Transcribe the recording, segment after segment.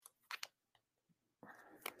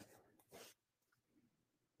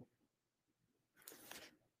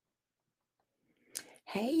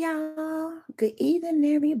Hey y'all, good evening,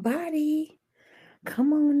 everybody.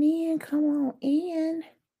 Come on in, come on in.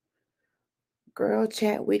 Girl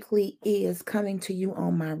Chat Weekly is coming to you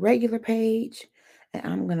on my regular page, and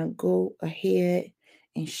I'm gonna go ahead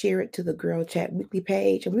and share it to the Girl Chat Weekly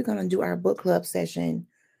page, and we're gonna do our book club session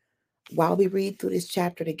while we read through this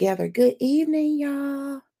chapter together. Good evening,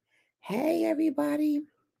 y'all. Hey, everybody.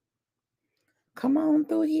 Come on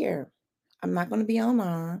through here. I'm not going to be on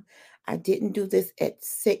long. I didn't do this at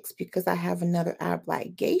 6 because I have another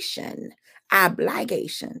obligation.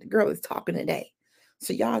 Obligation. The girl is talking today.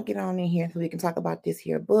 So y'all get on in here so we can talk about this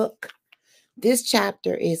here book. This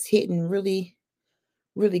chapter is hitting really,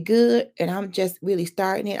 really good. And I'm just really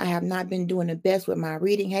starting it. I have not been doing the best with my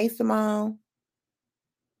reading. Hey, Simone.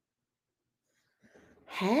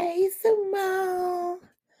 Hey, Simone.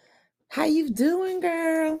 How you doing,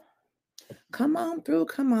 girl? Come on through.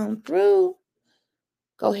 Come on through.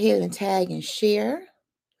 Go ahead and tag and share.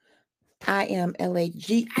 I am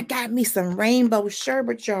LAG. I got me some rainbow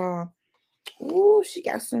sherbet, y'all. Ooh, she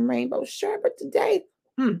got some rainbow sherbet today.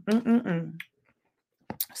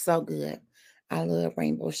 So good. I love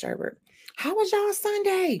rainbow sherbet. How was y'all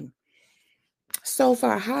Sunday so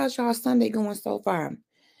far? How's y'all Sunday going so far?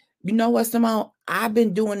 You know what, Simone? I've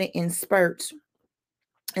been doing it in spurts.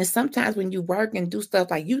 And sometimes when you work and do stuff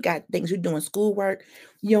like you got things you're doing schoolwork,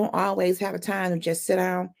 you don't always have a time to just sit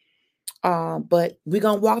down. But we're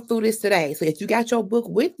gonna walk through this today. So if you got your book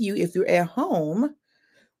with you, if you're at home,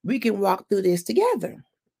 we can walk through this together.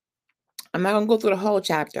 I'm not gonna go through the whole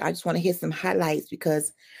chapter. I just want to hit some highlights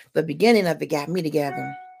because the beginning of it got me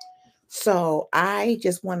together. So I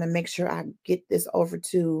just want to make sure I get this over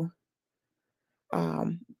to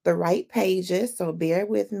the right pages. So bear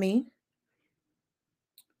with me.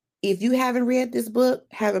 If you haven't read this book,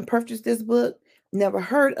 haven't purchased this book, never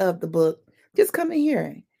heard of the book, just come in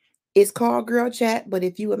here. It's called Girl Chat, but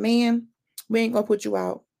if you a man, we ain't gonna put you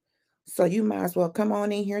out. So you might as well come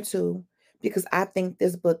on in here too, because I think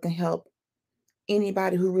this book can help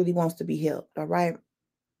anybody who really wants to be helped. All right.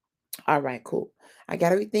 All right, cool. I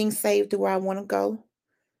got everything saved to where I want to go.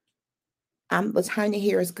 I'm Latanya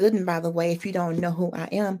here is good. And by the way, if you don't know who I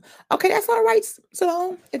am, okay, that's all right.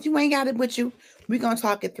 So if you ain't got it with you, we're gonna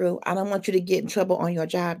talk it through. I don't want you to get in trouble on your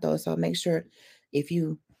job though. So make sure if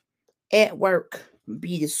you at work,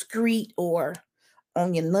 be discreet or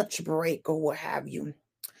on your lunch break or what have you.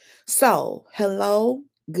 So hello,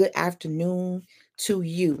 good afternoon to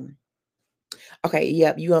you. Okay,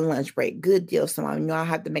 yep, you on lunch break. Good deal, Simone. You know I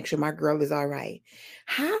have to make sure my girl is all right.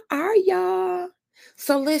 How are y'all?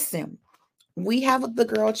 So listen, we have the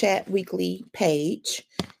Girl Chat Weekly page.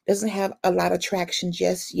 Doesn't have a lot of traction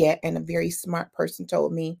just yet, and a very smart person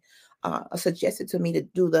told me, suggested to me to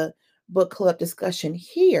do the book club discussion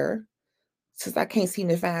here, since I can't seem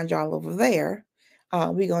to find y'all over there.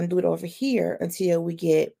 We're gonna do it over here until we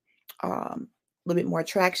get a little bit more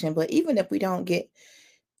traction. But even if we don't get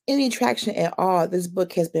any traction at all, this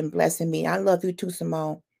book has been blessing me. I love you too,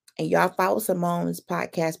 Simone. And y'all follow Simone's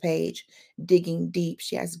podcast page, Digging Deep.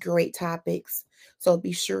 She has great topics. So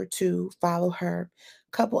be sure to follow her.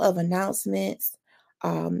 Couple of announcements.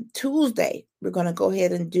 Tuesday, we're going to go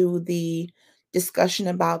ahead and do the discussion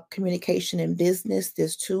about communication in business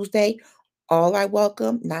this Tuesday. All are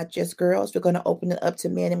welcome, not just girls. We're going to open it up to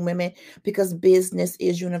men and women because business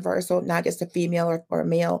is universal, not just a female or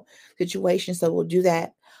male situation. So we'll do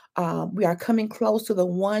that. We are coming close to the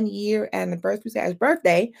 1 year anniversary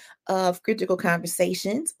birthday of Critical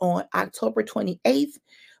Conversations on October 28th.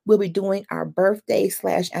 We'll be doing our birthday /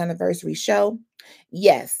 anniversary show.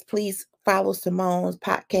 Yes, please follow Simone's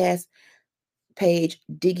podcast page,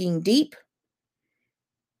 Digging Deep,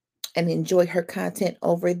 and enjoy her content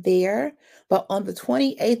over there. But on the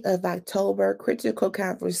 28th of October, Critical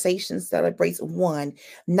Conversations celebrates 1.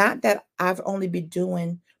 Not that I've only been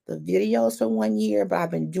doing the videos for 1 year, but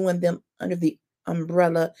I've been doing them under the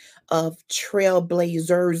umbrella of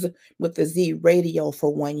Trailblazers with the Z Radio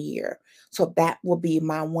for 1 year. So that will be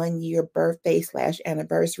my 1 year birthday /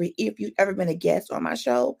 anniversary. If you've ever been a guest on my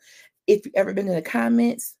show, if you've ever been in the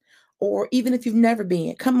comments, or even if you've never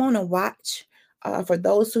been, come on and watch. For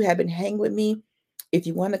those who have been hanging with me, if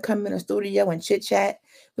you want to come in the studio and chit chat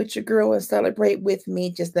with your girl and celebrate with me,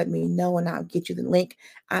 just let me know and I'll get you the link.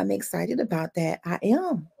 I'm excited about that. I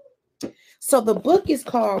am. So the book is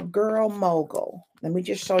called Girl Mogul. Let me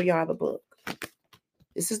just show y'all the book.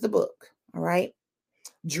 This is the book. All right.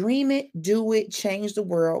 Dream It, Do It, Change the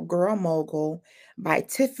World, Girl Mogul by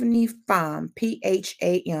Tiffany Pham,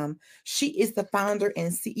 Pham. She is the founder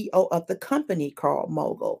and CEO of the company called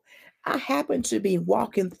Mogul. I happen to be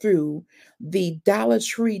walking through the Dollar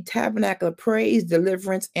Tree Tabernacle of Praise,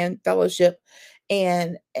 Deliverance, and Fellowship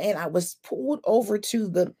And I was pulled over to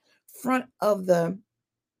the front of the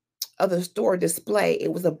store display.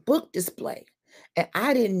 It was a book display. And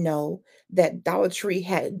I didn't know that Dollar Tree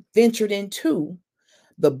had ventured into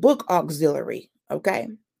the book auxiliary, okay?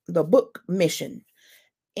 The book mission.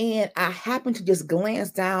 And I happened to just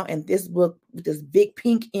glance down, and this book with this big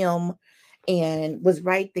pink M and was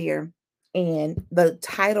right there. And the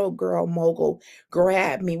title Girl Mogul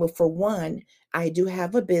grabbed me. Well, for one, I do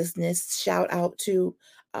have a business. Shout out to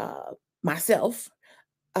myself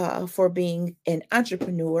for being an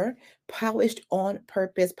entrepreneur. Polished on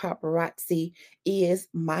Purpose Paparazzi is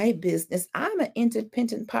my business. I'm an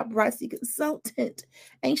independent paparazzi consultant.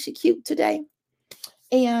 Ain't she cute today?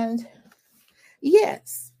 And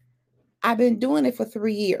yes, I've been doing it for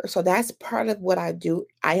 3 years. So that's part of what I do.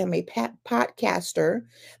 I am a podcaster.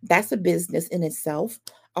 That's a business in itself.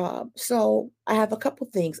 So I have a couple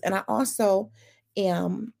things. And I also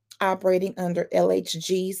am operating under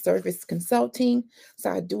LHG Service Consulting.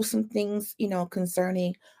 So I do some things,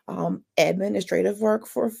 concerning administrative work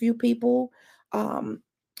for a few people. Um,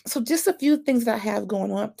 so just a few things that I have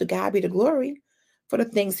going on. To God be the glory for the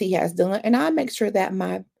things He has done. And I make sure that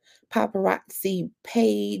my paparazzi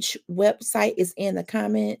page website is in the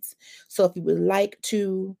comments. So if you would like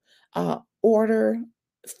to order,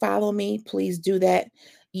 follow me, please do that.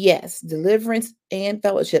 Yes, deliverance and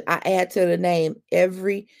fellowship. I add to the name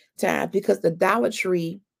every time because the Dollar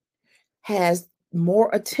Tree has more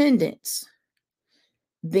attendance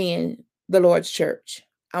than the Lord's church.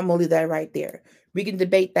 I'm gonna leave that right there. We can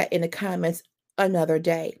debate that in the comments another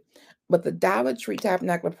day. But the Dollar Tree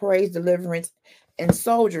Tabernacle of Praise, Deliverance, and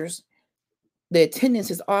Soldiers, the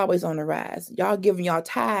attendance is always on the rise. Y'all giving y'all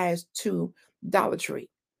tithes to Dollar Tree.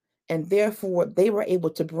 And therefore, they were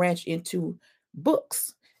able to branch into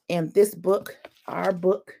books. And this book, our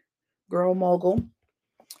book, Girl Mogul,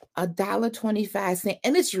 $1.25.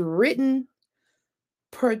 And it's written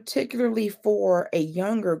particularly for a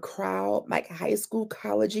younger crowd, like high school,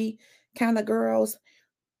 collegey kind of girls.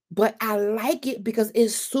 But I like it because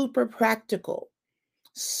it's super practical.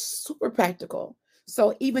 Super practical.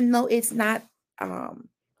 So even though it's not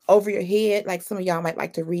over your head, like some of y'all might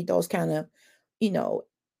like to read those kind of, you know,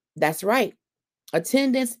 that's right.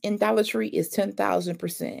 Attendance in Dollar Tree is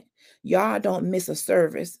 10,000%. Y'all don't miss a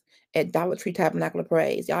service at Dollar Tree Tabernacle of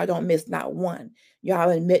Praise. Y'all don't miss not one. Y'all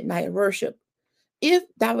in midnight worship. If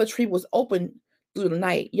Dollar Tree was open through the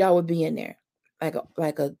night, y'all would be in there.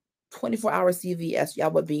 Like a 24-hour CVS,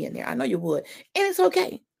 y'all would be in there. I know you would. And it's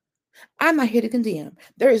okay. I'm not here to condemn.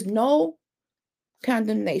 There is no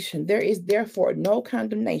condemnation. There is therefore no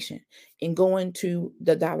condemnation in going to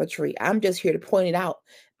the Dollar Tree. I'm just here to point it out,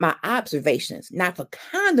 my observations, not for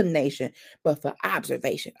condemnation, but for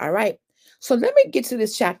observation. All right. So let me get to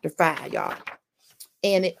this chapter 5, y'all.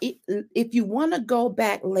 And if you want to go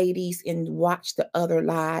back, ladies, and watch the other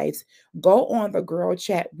lives, go on the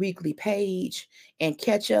GirlChat Weekly page and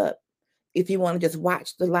catch up. If you want to just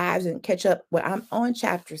watch the lives and catch up, well, I'm on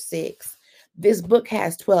chapter 6. This book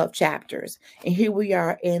has 12 chapters, and here we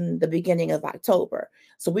are in the beginning of October.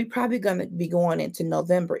 So we're probably going to be going into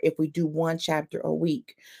November if we do one chapter a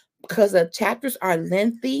week. Because the chapters are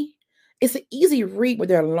lengthy, it's an easy read, but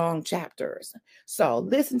they're long chapters. So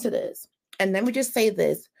listen to this. And let me just say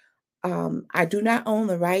this. I do not own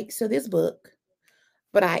the rights to this book,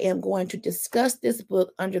 but I am going to discuss this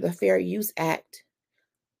book under the Fair Use Act,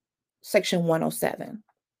 Section 107.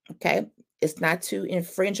 Okay. It's not to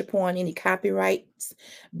infringe upon any copyrights,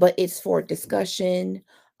 but it's for discussion.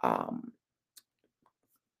 Um,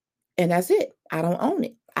 and that's it. I don't own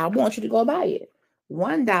it. I want you to go buy it.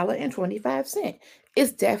 $1.25.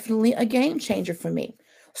 It's definitely a game changer for me.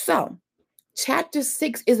 So, chapter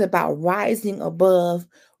 6 is about rising above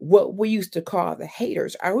what we used to call the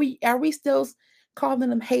haters. Are we still calling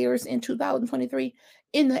them haters in 2023?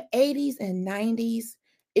 In the 80s and 90s,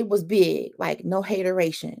 it was big, like no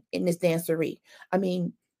hateration in this dancery. I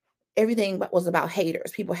mean, everything was about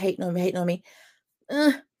haters. People hating on me.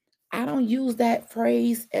 Uh, I don't use that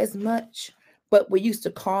phrase as much, but we used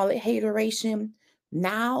to call it hateration.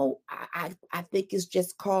 Now I think it's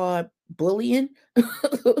just called bullying.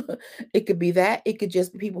 It could be that. It could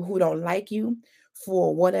just be people who don't like you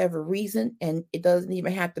for whatever reason, and it doesn't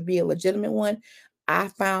even have to be a legitimate one. I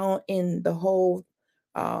found in the whole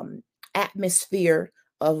um, atmosphere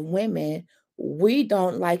of women, we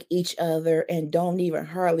don't like each other and don't even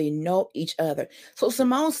hardly know each other. So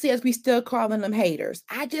Simone says we still calling them haters.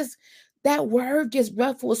 That word just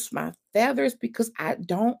ruffles my feathers because I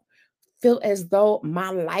don't feel as though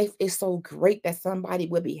my life is so great that somebody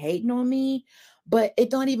would be hating on me. But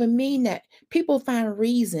it don't even mean that. People find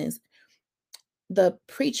reasons. the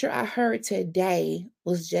preacher I heard today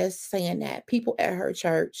was just saying that people at her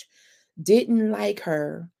church didn't like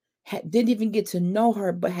her, didn't even get to know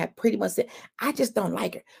her, but had pretty much said, I just don't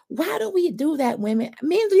like her. Why do we do that, women?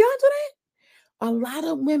 Men, do y'all do that? A lot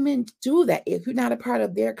of women do that. If you're not a part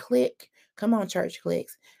of their clique, come on, church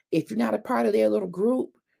cliques. If you're not a part of their little group,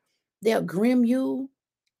 they'll grim you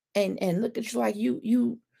and look at you like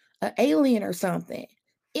you an alien or something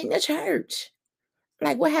in the church.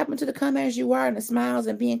 Like, what happened to the come as you are and the smiles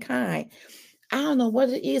and being kind? I don't know what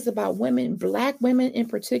it is about women, Black women in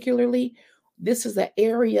particularly. This is an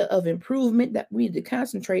area of improvement that we need to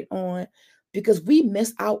concentrate on, because we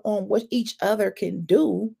miss out on what each other can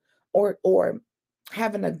do, or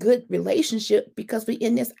having a good relationship, because we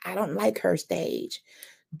in this I don't like her stage.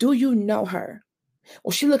 Do you know her?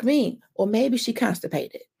 Well, she look mean. Or maybe she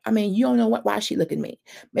constipated. I mean, you don't know why she looking mean.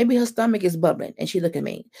 Maybe her stomach is bubbling and she looking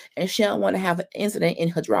mean, and she don't want to have an incident in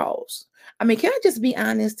her drawers. I mean, can I just be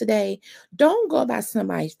honest today? Don't go by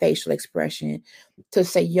somebody's facial expression to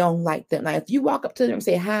say you don't like them. Now, if you walk up to them and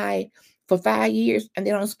say hi for 5 years and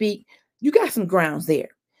they don't speak, you got some grounds there.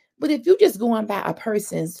 But if you just going by a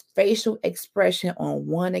person's facial expression on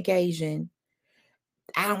one occasion,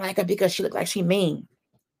 I don't like her because she look like she mean.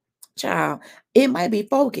 Child, it might be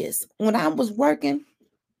focus. When I was working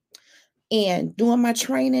and doing my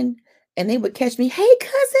training, and they would catch me, hey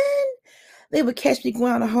cousin, they would catch me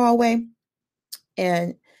going down the hallway,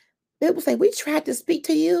 and they would say, we tried to speak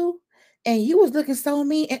to you and you was looking so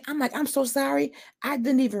mean. And I'm like, I'm so sorry, I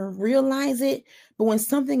didn't even realize it. But when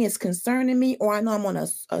something is concerning me, or I know I'm on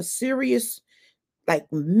a serious like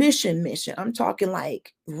mission, I'm talking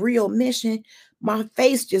like real mission, my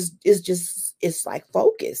face just it's like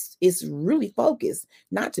focused. It's really focused,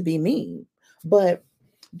 not to be mean. But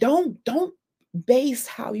don't base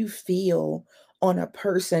how you feel on a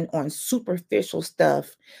person on superficial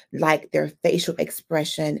stuff, like their facial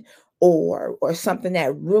expression, or something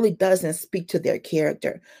that really doesn't speak to their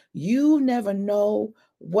character. You never know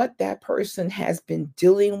what that person has been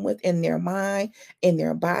dealing with in their mind, in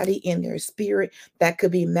their body, in their spirit, that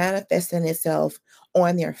could be manifesting itself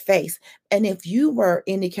on their face. And if you were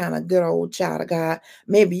any kind of good old child of God,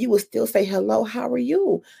 maybe you would still say, hello, how are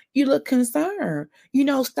you? You look concerned.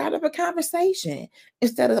 Start up a conversation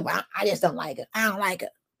instead of, I just don't like it. I don't like it.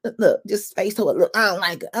 Look, just face to it. Look, I don't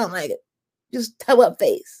like it. I don't like it. Just toe up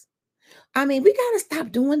face. I mean, we got to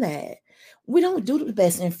stop doing that. We don't do the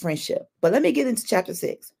best in friendship. But let me get into chapter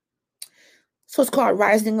 6. So it's called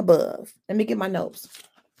Rising Above. Let me get my notes.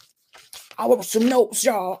 I wrote some notes,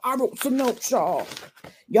 y'all.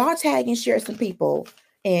 Y'all tag and share some people.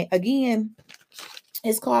 And again,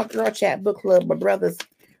 it's called Girl Chat Book Club. But brothers,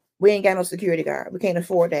 we ain't got no security guard. We can't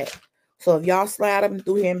afford that. So if y'all slide up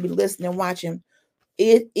through here and be listening and watching,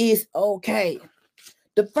 it is okay.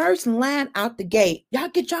 The first line out the gate, y'all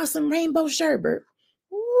get y'all some rainbow sherbet.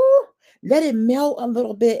 Ooh, let it melt a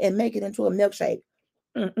little bit and make it into a milkshake.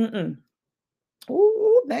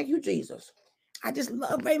 Ooh, thank you, Jesus. I just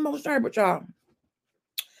love rainbow sherbet, y'all.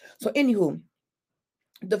 So anywho,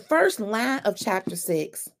 the first line of chapter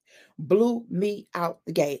 6 blew me out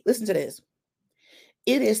the gate. Listen to this.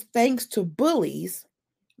 It is thanks to bullies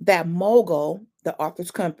that Mogul, the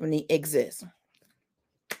author's company, exists.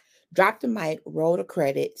 Drop the mic, roll the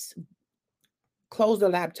credits, close the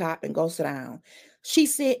laptop, and go sit down. She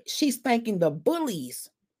said she's thanking the bullies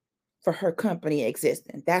for her company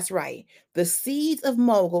existing. That's right. The seeds of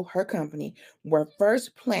Mogul, her company, were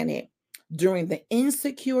first planted during the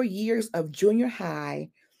insecure years of junior high,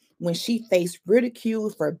 when she faced ridicule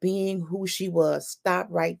for being who she was. Stop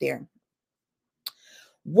right there.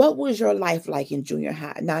 What was your life like in junior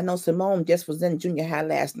high? Now, I know Simone just was in junior high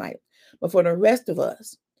last night, but for the rest of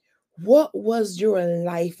us, what was your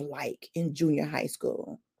life like in junior high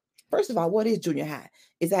school? First of all, what is junior high?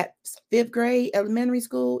 Is that 5th grade elementary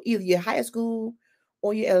school, either your high school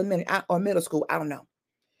or your elementary or middle school? I don't know.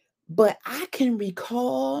 But I can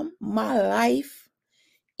recall my life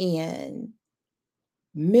in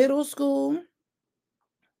middle school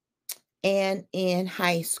and in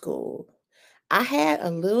high school. I had a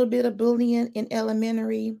little bit of bullying in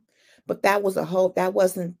elementary, but that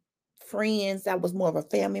wasn't friends. That was more of a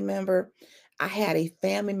family member. I had a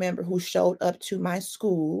family member who showed up to my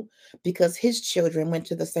school because his children went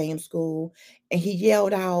to the same school, and he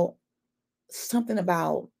yelled out something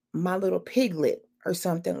about my little piglet or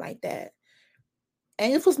something like that.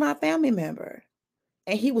 And it was my family member.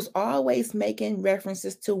 And he was always making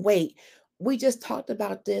references to weight. We just talked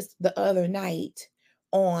about this the other night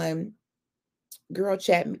on Girl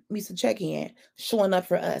Chat Misa check-in, showing up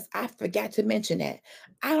for us. I forgot to mention that.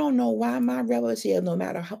 I don't know why my relative, no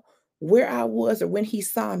matter where I was or when he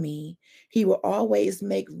saw me, he would always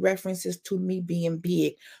make references to me being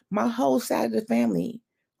big. My whole side of the family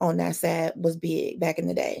on that side was big back in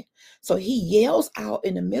the day. So he yells out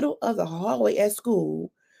in the middle of the hallway at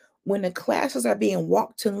school when the classes are being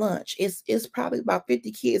walked to lunch. It's probably about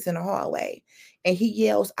 50 kids in the hallway. And he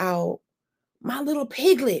yells out, "My little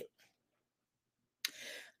piglet."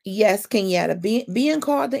 Yes, Kenyatta, being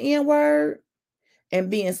called the N-word and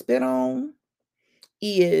being spit on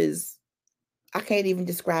is, I can't even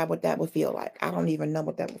describe what that would feel like. I don't even know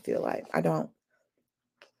what that would feel like. I don't,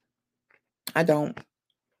 I don't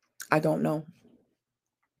know.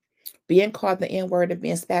 Being called the N-word and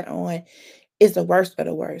being spat on is the worst of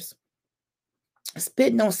the worst.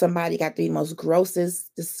 Spitting on somebody got the most grossest,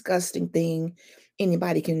 disgusting thing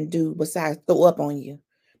anybody can do besides throw up on you.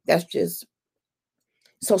 That's just,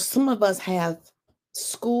 so some of us have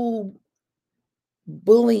school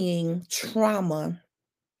bullying trauma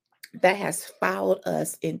that has followed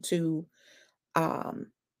us into um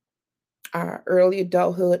our early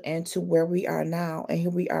adulthood and to where we are now. And here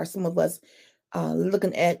we are, some of us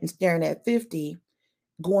looking at and staring at 50,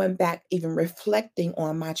 going back, even reflecting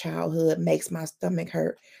on my childhood makes my stomach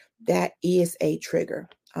hurt. That is a trigger.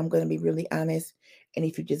 I'm going to be really honest. And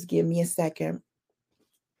if you just give me a second,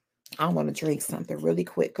 I want to drink something really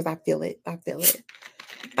quick because I feel it. I feel it.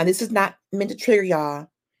 And this is not meant to trigger y'all,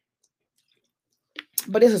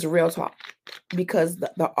 but this is real talk because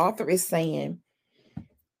the author is saying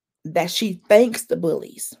that she thanks the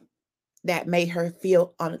bullies that made her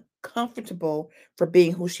feel uncomfortable for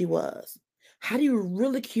being who she was. How do you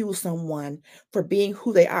ridicule someone for being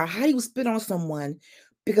who they are? How do you spit on someone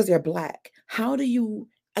because they're Black? How do you,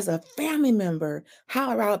 as a family member,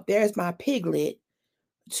 how about there's my piglet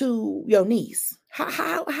to your niece?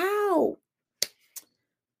 How?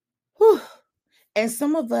 Whew. And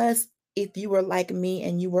some of us, if you were like me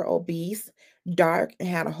and you were obese, dark, and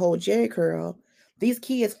had a whole Jerry curl, these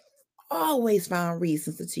kids always found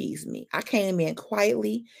reasons to tease me. I came in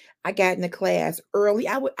quietly. I got into class early.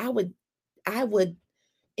 I would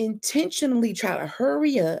intentionally try to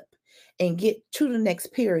hurry up and get to the next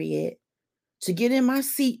period to get in my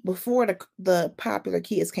seat before the popular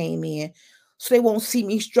kids came in so they won't see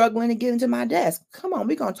me struggling to get into my desk. Come on,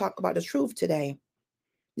 we're going to talk about the truth today.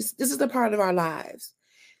 This is a part of our lives.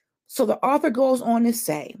 So the author goes on to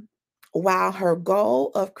say, while her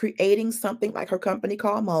goal of creating something like her company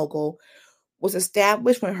called Mogul was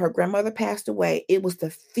established when her grandmother passed away, it was the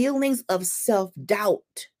feelings of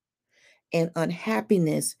self-doubt and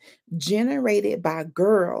unhappiness generated by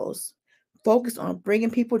girls focused on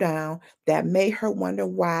bringing people down that made her wonder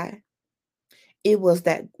why it was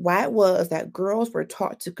that girls were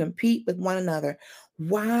taught to compete with one another.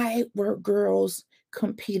 Why were girls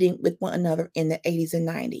competing with one another in the 80s and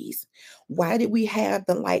 90s? Why did we have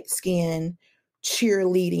the light skin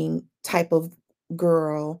cheerleading type of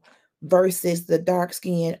girl versus the dark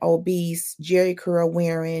skin obese Jerry curl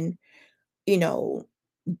wearing, you know,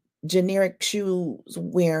 generic shoes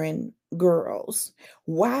wearing girls?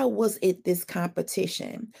 Why was it this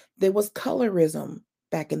competition? There was colorism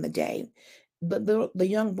back in the day. The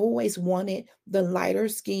young boys wanted the lighter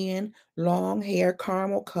skin, long hair,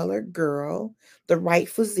 caramel colored girl, the right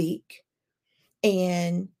physique.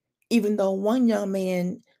 And even though one young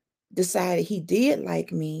man decided he did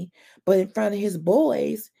like me, but in front of his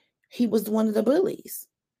boys, he was one of the bullies.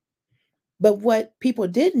 But what people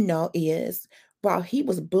didn't know is while he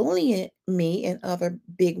was bullying me and other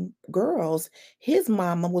big girls, his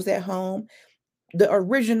mama was at home, the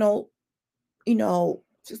original,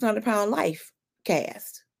 600-pound life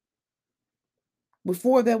cast.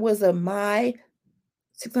 Before there was a My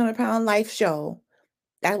 600-pound life show,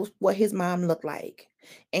 that was what his mom looked like.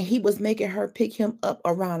 And he was making her pick him up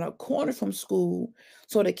around a corner from school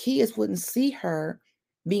so the kids wouldn't see her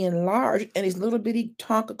being large in his little bitty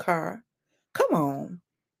Tonka car. Come on.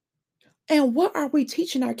 And what are we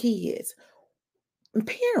teaching our kids?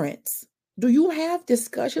 Parents, do you have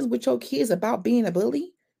discussions with your kids about being a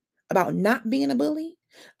bully? About not being a bully?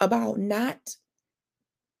 About not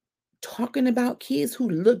talking about kids who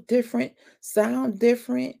look different, sound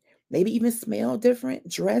different, maybe even smell different,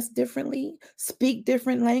 dress differently, speak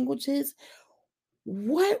different languages?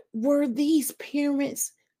 What were these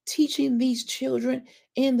parents teaching these children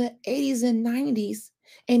in the 80s and 90s?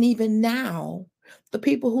 And even now, the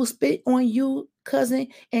people who spit on you, cousin,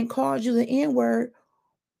 and called you the N word,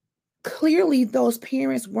 clearly those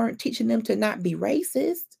parents weren't teaching them to not be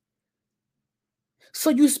racist. So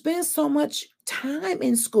you spend so much time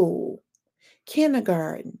in school,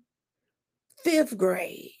 kindergarten, fifth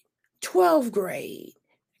grade, 12th grade,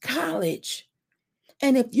 college.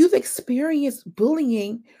 And if you've experienced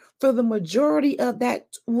bullying for the majority of that,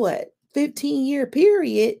 15-year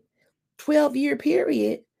period, 12-year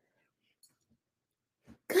period.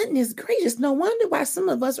 Goodness gracious, no wonder why some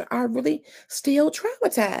of us are really still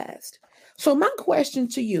traumatized. So my question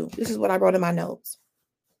to you, this is what I wrote in my notes.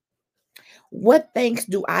 What thanks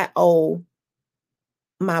do I owe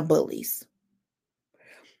my bullies?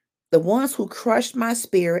 The ones who crushed my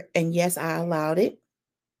spirit, and yes, I allowed it,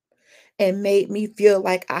 and made me feel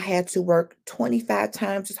like I had to work 25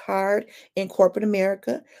 times as hard in corporate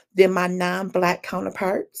America than my non-Black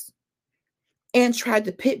counterparts, and tried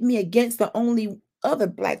to pit me against the only other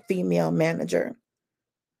Black female manager.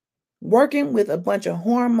 Working with a bunch of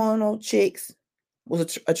hormonal chicks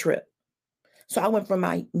was a trip. So I went from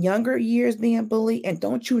my younger years being bullied, and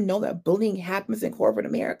don't you know that bullying happens in corporate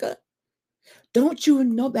America? Don't you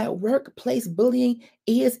know that workplace bullying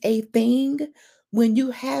is a thing? When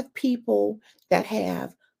you have people that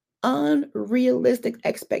have unrealistic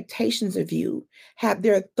expectations of you, have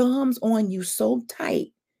their thumbs on you so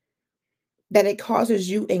tight that it causes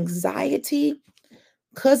you anxiety.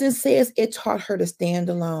 Cousin says it taught her to stand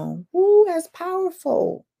alone. Ooh, that's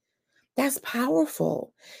powerful. That's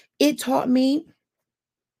powerful. It taught me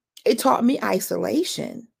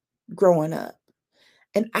isolation growing up.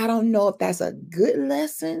 And I don't know if that's a good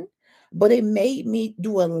lesson, but it made me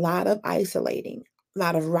do a lot of isolating, a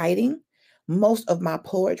lot of writing. Most of my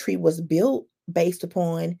poetry was built based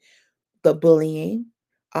upon the bullying,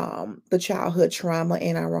 the childhood trauma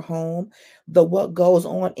in our home, the what goes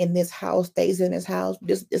on in this house stays in this house.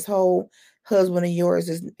 This whole husband of yours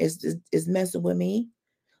is messing with me.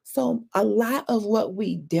 So a lot of what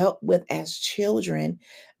we dealt with as children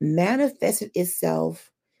manifested itself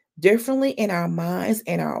differently in our minds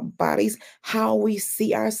and our bodies, how we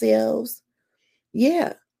see ourselves.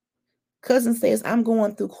 Yeah. Cousin says, I'm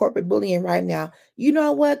going through corporate bullying right now. You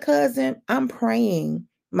know what, cousin? I'm praying.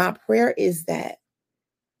 My prayer is that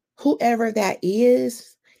whoever that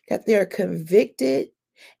is, that they're convicted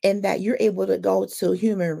and that you're able to go to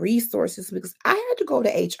human resources, because I had to go to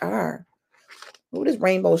HR. Oh, this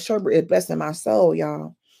rainbow sherbet is blessing my soul,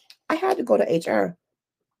 y'all. I had to go to HR.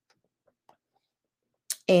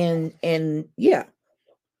 And yeah,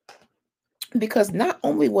 because not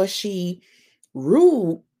only was she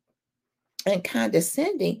rude and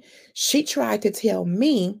condescending, she tried to tell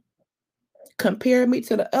me, compare me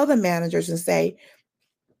to the other managers and say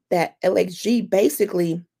that LXG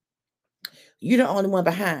basically you're the only one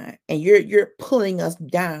behind and you're pulling us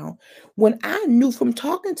down. When I knew from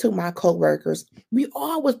talking to my coworkers, we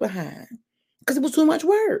all was behind because it was too much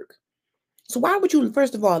work. So why would you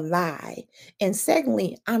first of all lie? And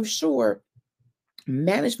secondly, I'm sure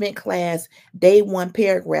management class day 1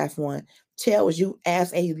 paragraph 1 tells you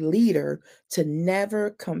as a leader to never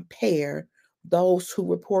compare those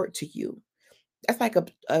who report to you. That's like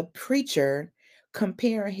a preacher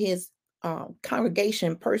comparing his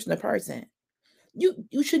congregation person to person.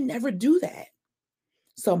 You should never do that.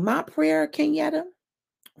 So my prayer, Kenyatta,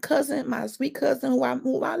 cousin, my sweet cousin who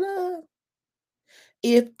I love,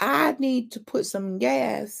 if I need to put some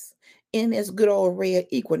gas in this good old red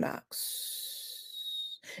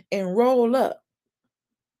Equinox and roll up,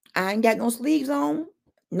 I ain't got no sleeves on,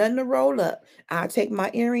 nothing to roll up. I take my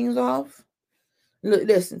earrings off. Look,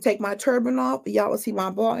 listen, take my turban off. Y'all will see my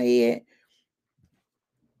bald head.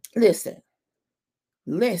 Listen,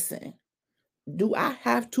 listen. Do I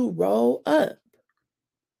have to roll up?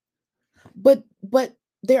 But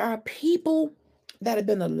there are people that have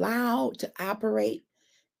been allowed to operate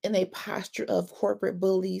in a posture of corporate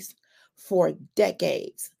bullies for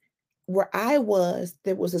decades. Where I was,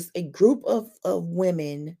 there was a group of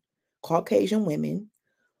women, Caucasian women,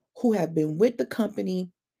 who have been with the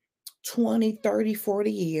company 20, 30,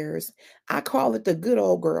 40 years. I call it the good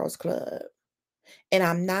old girls club. And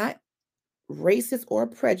I'm not racist or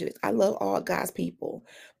prejudiced. I love all God's people.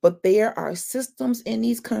 But there are systems in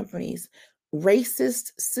these companies,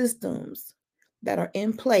 racist systems that are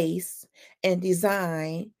in place and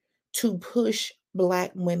designed to push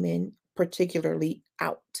Black women particularly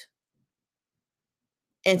out.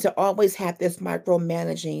 And to always have this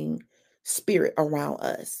micromanaging spirit around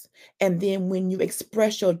us. And then when you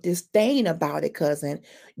express your disdain about it, cousin,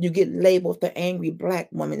 you get labeled the angry Black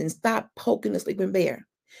woman. And stop poking the sleeping bear.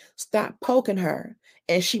 Stop poking her,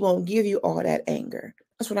 and she won't give you all that anger.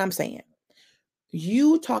 That's what I'm saying.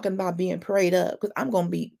 You talking about being prayed up, because I'm going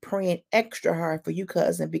to be praying extra hard for you,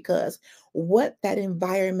 cousin, because what that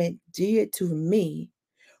environment did to me,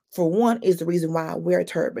 for one, is the reason why I wear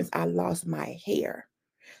turbans. I lost my hair.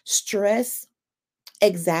 Stress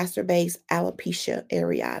exacerbates alopecia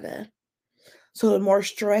areata. So the more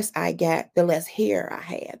stress I got, the less hair I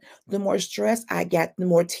had. The more stress I got, the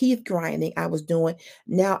more teeth grinding I was doing.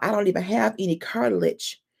 Now I don't even have any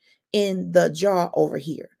cartilage in the jaw over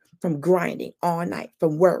here from grinding all night,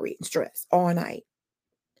 from worry and stress all night.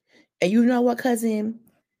 And you know what, cousin?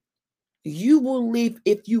 You will leave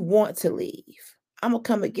if you want to leave. I'm going to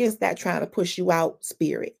come against that trying to push you out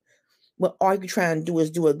spirit. When all you're trying to do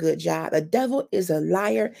is do a good job. The devil is a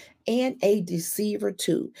liar and a deceiver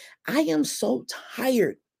too. I am so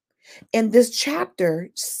tired. And this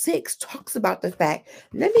chapter 6 talks about the fact,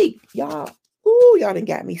 y'all done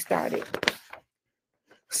got me started.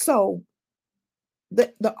 So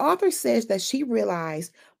the author says that she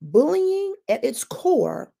realized bullying at its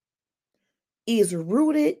core is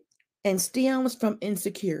rooted and stems from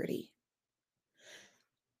insecurity.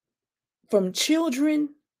 From children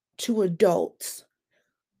to adults,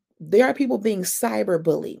 there are people being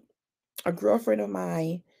cyberbullied. A girlfriend of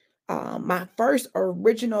mine, my first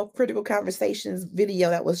original Critical Conversations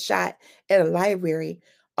video that was shot at a library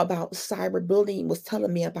about cyberbullying was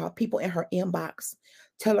telling me about people in her inbox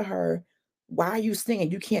telling her, why are you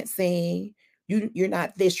singing? You can't sing. You're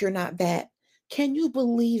not this, you're not that. Can you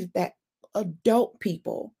believe that adult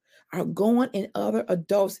people are going in other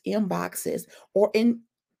adults' inboxes or in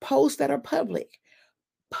posts that are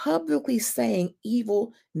publicly saying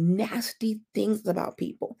evil, nasty things about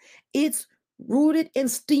people? It's rooted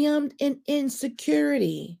and stemmed in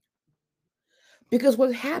insecurity. Because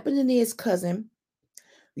what's happening is, cousin,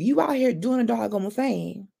 you out here doing a doggone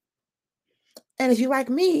thing. And if you like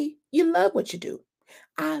me, you love what you do.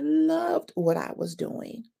 I loved what I was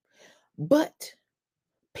doing. But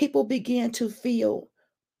people began to feel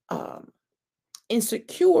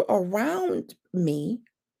insecure around me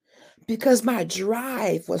because my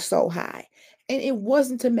drive was so high. And it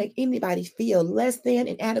wasn't to make anybody feel less than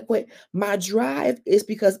inadequate. My drive is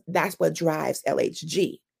because that's what drives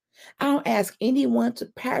LHG. I don't ask anyone to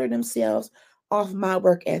pattern themselves off my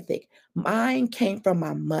work ethic. Mine came from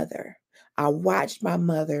my mother. I watched my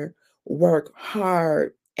mother work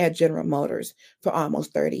hard at General Motors for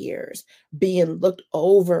almost 30 years, being looked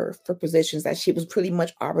over for positions that she was pretty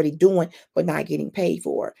much already doing, but not getting paid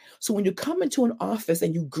for. So when you come into an office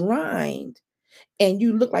and you grind and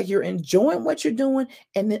you look like you're enjoying what you're doing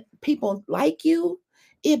and that people like you,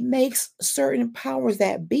 it makes certain powers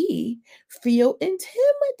that be feel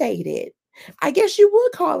intimidated. I guess you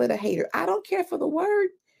would call it a hater. I don't care for the word,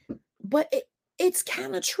 but it's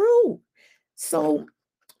kind of true. So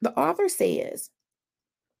the author says,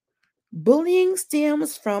 bullying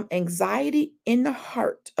stems from anxiety in the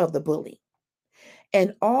heart of the bully.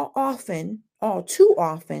 And all too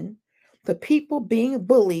often, the people being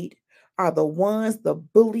bullied are the ones the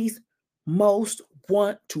bullies most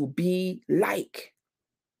want to be like.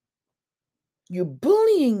 You're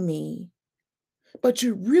bullying me, but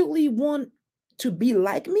you really want to be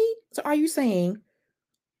like me? So are you saying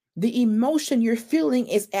the emotion you're feeling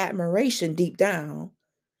is admiration deep down,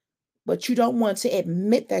 but you don't want to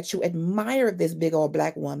admit that you admire this big old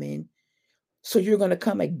black woman? So you're going to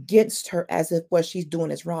come against her as if what she's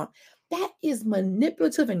doing is wrong. That is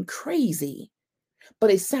manipulative and crazy,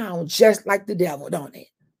 but it sounds just like the devil, don't it?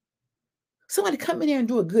 Somebody come in there and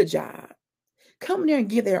do a good job. Come in there and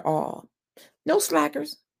give their all. No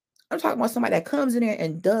slackers. I'm talking about somebody that comes in there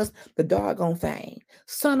and does the doggone thing.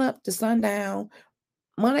 Sun up to sundown,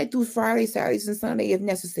 Monday through Friday, Saturdays and Sunday if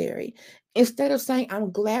necessary. Instead of saying,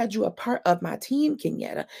 I'm glad you're a part of my team,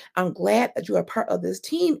 Kenyatta. I'm glad that you're a part of this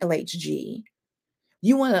team, LHG.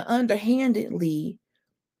 You want to underhandedly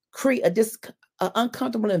create a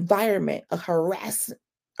uncomfortable environment, a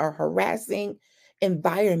harassing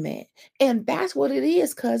environment. And that's what it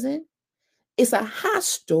is, cousin. It's a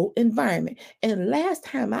hostile environment. And last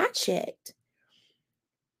time I checked,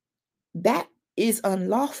 that is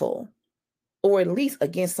unlawful, or at least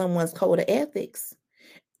against someone's code of ethics.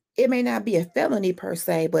 It may not be a felony per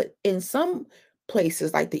se, but in some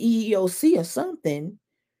places like the EEOC or something,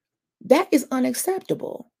 that is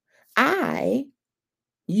unacceptable.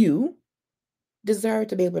 You deserve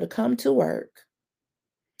to be able to come to work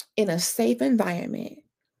in a safe environment,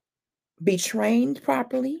 be trained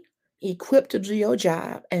properly, equipped to do your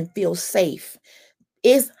job, and feel safe.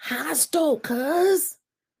 It's hostile, cuz.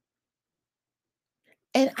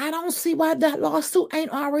 And I don't see why that lawsuit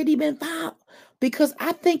ain't already been filed, because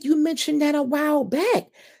I think you mentioned that a while back.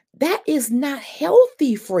 That is not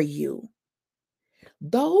healthy for you.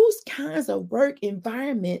 Those kinds of work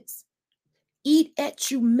environments eat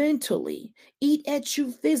at you mentally, eat at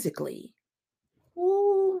you physically.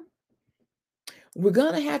 Ooh. We're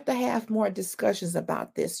going to have more discussions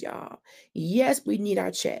about this, y'all. Yes, we need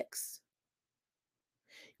our checks.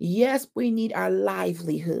 Yes, we need our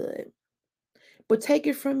livelihood. But take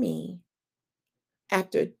it from me,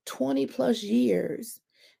 after 20 plus years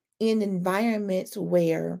in environments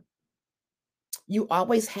where you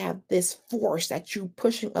always have this force that you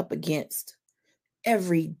pushing up against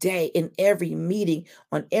every day, in every meeting,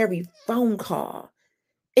 on every phone call,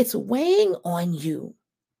 it's weighing on you.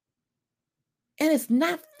 And it's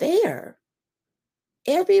not fair.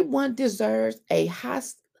 Everyone deserves a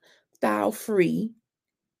hostility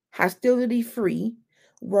free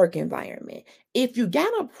work environment. If you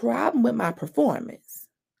got a problem with my performance,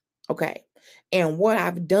 okay, and what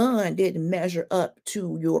I've done didn't measure up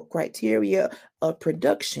to your criteria of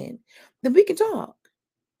production, then we can talk.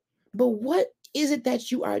 But what is it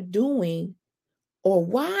that you are doing, or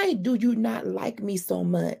why do you not like me so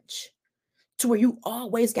much to where you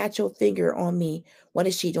always got your finger on me? What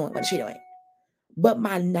is she doing? What is she doing? But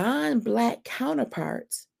my non-Black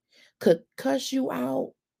counterparts could cuss you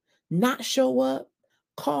out, not show up,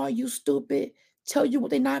 call you stupid, tell you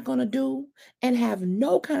what they're not going to do, and have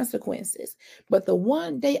no consequences. But the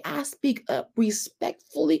one day I speak up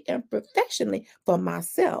respectfully and professionally for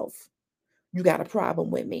myself, you got a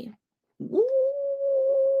problem with me.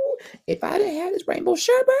 Ooh, if I didn't have this rainbow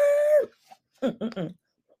sherbet. Okay,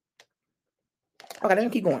 let me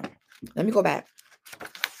keep going. Let me go back.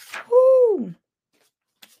 Woo.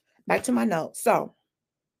 Back to my notes. So,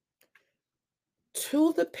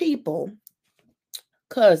 to the people,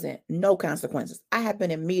 cousin, no consequences. I have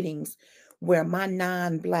been in meetings where my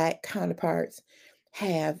non-Black counterparts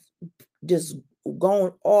have just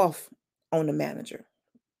gone off on the manager.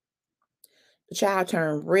 The child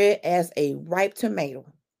turned red as a ripe tomato,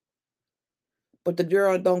 but the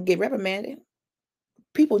girl don't get reprimanded.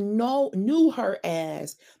 People knew her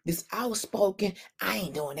as this outspoken, I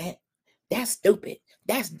ain't doing that. That's stupid.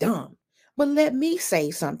 That's dumb. But let me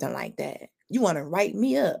say something like that. You want to write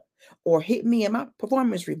me up or hit me in my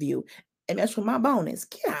performance review, and that's for my bonus.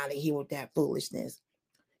 Get out of here with that foolishness.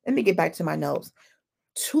 Let me get back to my notes.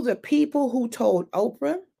 To the people who told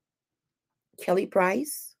Oprah, Kelly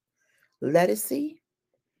Price, Lettucey,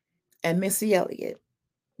 and Missy Elliott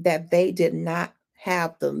that they did not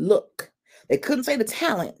have the look. They couldn't say the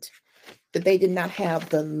talent, that they did not have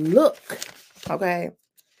the look. Okay.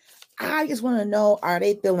 I just want to know, are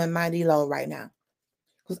they feeling mighty low right now?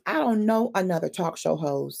 Because I don't know another talk show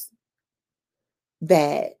host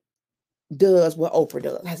that does what Oprah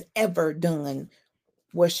does, has ever done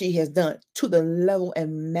what she has done to the level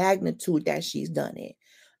and magnitude that she's done it.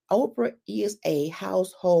 Oprah is a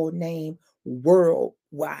household name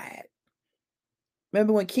worldwide.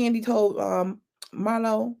 Remember when Candy told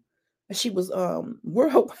Marlo she was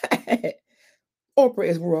worldwide? Oprah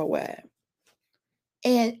is worldwide.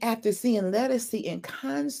 And after seeing Lettucey in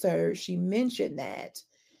concert, she mentioned that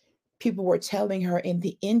people were telling her in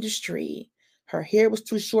the industry her hair was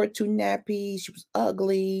too short, too nappy, she was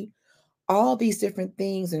ugly, all these different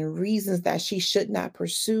things and reasons that she should not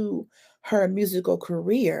pursue her musical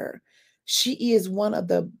career. She is one of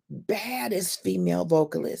the baddest female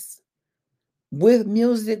vocalists. With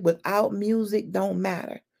music, without music, don't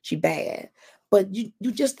matter. She bad. But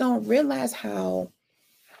you just don't realize how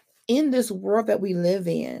in this world that we live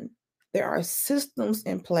in, there are systems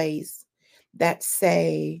in place that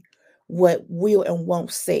say what will and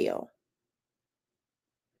won't sell.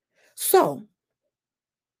 So,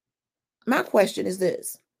 my question is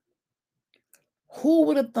this: who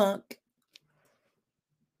would have thunk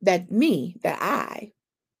that I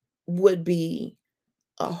would be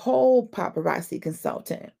a whole paparazzi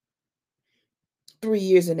consultant 3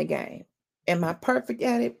 years in the game? Am I perfect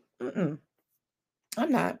at it? I'm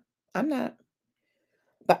not. I'm not.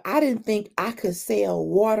 But I didn't think I could sell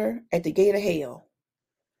water at the gate of hell.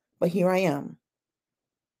 But here I am.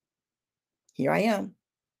 Here I am.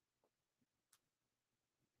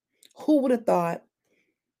 Who would have thought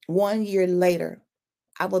 1 year later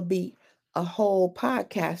I would be a whole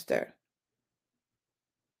podcaster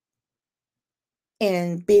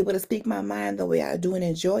and be able to speak my mind the way I do and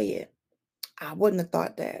enjoy it? I wouldn't have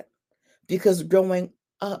thought that, because growing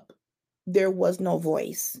up, there was no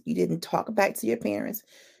voice. You didn't talk back to your parents.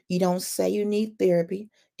 You don't say you need therapy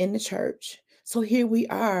in the church. So here we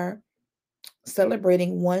are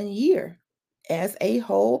celebrating 1 year as a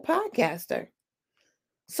whole podcaster.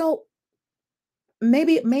 So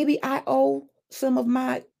maybe I owe some of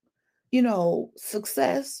my,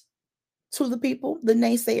 success to the people, the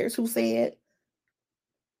naysayers who said,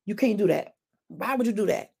 you can't do that. Why would you do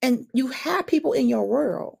that? And you have people in your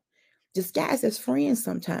world, disguised as friends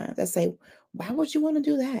sometimes, that say, why would you want to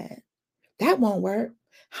do that? That won't work.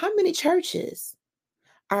 How many churches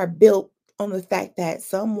are built on the fact that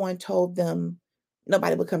someone told them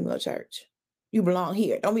nobody would come to your church. You belong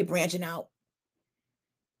here. Don't be branching out.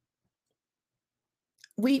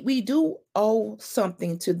 We do owe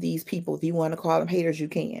something to these people. If you want to call them haters, you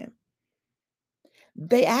can.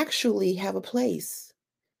 They actually have a place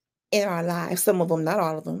in our lives, some of them, not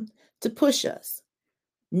all of them, to push us.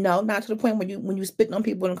 No, not to the point when you spitting on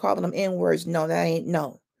people and calling them N-words. No, that ain't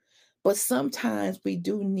no. But sometimes we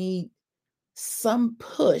do need some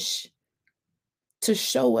push to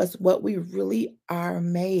show us what we really are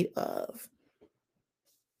made of.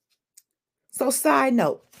 So, side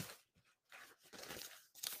note,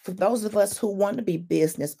 for those of us who want to be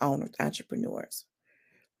business owners, entrepreneurs,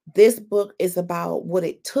 this book is about what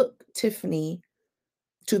it took Tiffany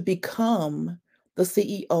to become the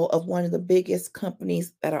CEO of one of the biggest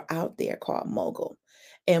companies that are out there called Mogul.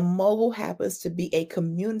 And Mogul happens to be a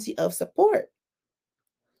community of support.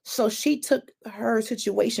 So she took her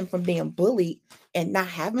situation from being bullied and not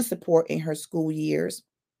having support in her school years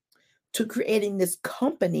to creating this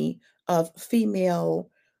company of female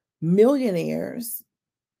millionaires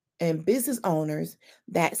and business owners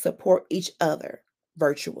that support each other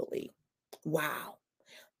virtually. Wow.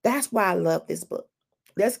 That's why I love this book.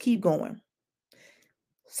 Let's keep going.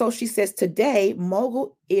 So she says today,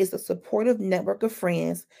 Mogul is a supportive network of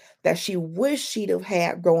friends that she wished she'd have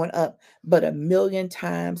had growing up, but a million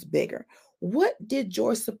times bigger. What did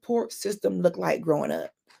your support system look like growing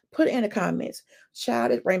up? Put it in the comments.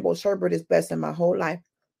 Child, this rainbow sherbet is best in my whole life.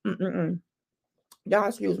 Y'all,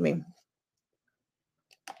 excuse me.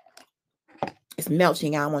 It's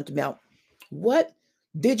melting. I don't want it to melt. What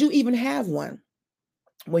did you even have one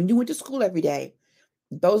when you went to school every day?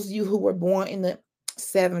 Those of you who were born in the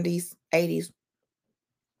 70s, 80s,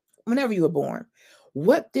 whenever you were born,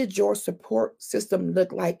 what did your support system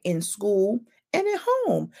look like in school and at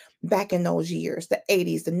home back in those years, the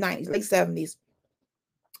 80s, the 90s, late 70s?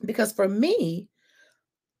 Because for me,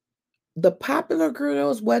 the popular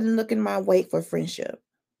girls wasn't looking my way for friendship.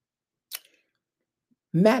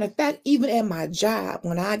 Matter of fact, even at my job,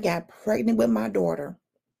 when I got pregnant with my daughter,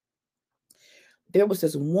 there was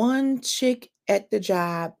this one chick at the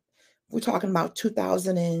job. We're talking about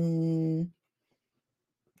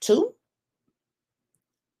 2002.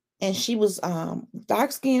 And she was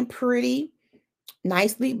dark skinned, pretty,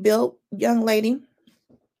 nicely built young lady.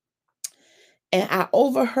 And I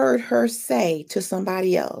overheard her say to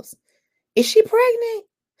somebody else, "Is she pregnant?"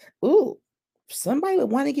 Ooh, somebody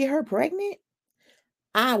would want to get her pregnant?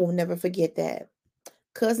 I will never forget that.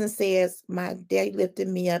 Cousin says, my dad lifted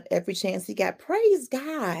me up every chance he got. Praise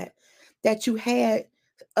God that you had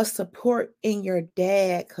a support in your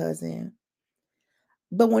dad, cousin.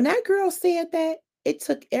 But when that girl said that, it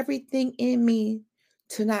took everything in me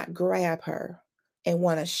to not grab her and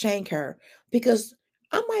want to shank her because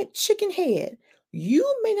I'm like, chicken head.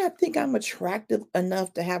 You may not think I'm attractive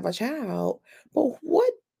enough to have a child, but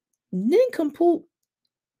what nincompoop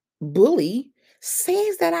bully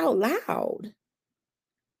says that out loud?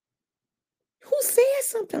 Who says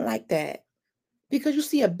something like that? Because you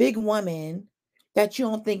see a big woman that you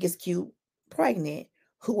don't think is cute, pregnant,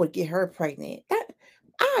 who would get her pregnant?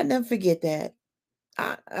 I'll never forget that.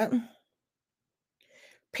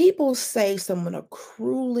 People say some of the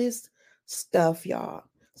cruelest stuff, y'all.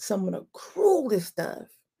 Some of the cruelest stuff.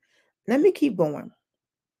 Let me keep going.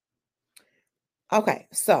 Okay,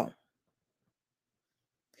 so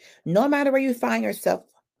no matter where you find yourself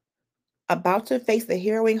about to face the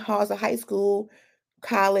harrowing halls of high school,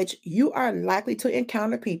 college, you are likely to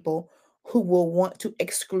encounter people who will want to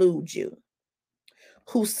exclude you,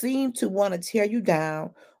 who seem to want to tear you down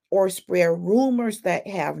or spread rumors that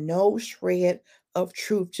have no shred of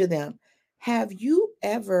truth to them. Have you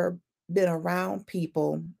ever been around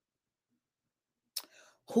people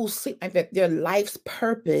who seem like that their life's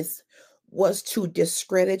purpose was to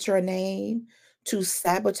discredit your name, to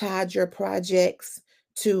sabotage your projects,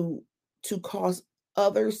 to cause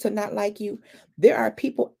others to not like you? There are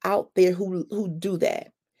people out there who do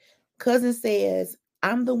that. Cousin says,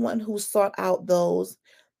 I'm the one who sought out those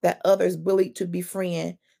that others bullied to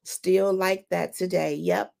befriend, still like that today.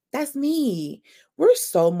 Yep, that's me. We're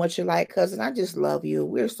so much alike, cousin. I just love you.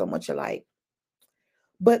 We're so much alike.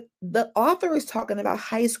 But the author is talking about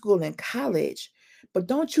high school and college. But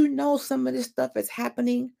don't you know some of this stuff is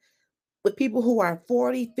happening with people who are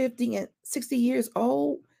 40, 50, and 60 years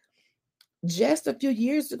old? Just a few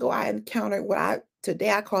years ago, I encountered today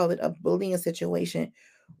I call it a bullying situation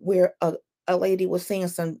where a lady was saying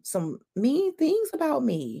some mean things about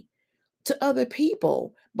me to other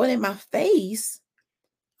people, but in my face,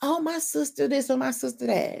 oh, my sister this or my sister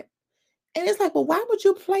that. And it's like, well, why would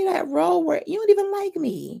you play that role where you don't even like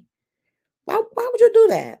me? Why would you do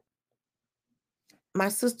that? my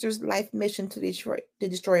sister's life mission to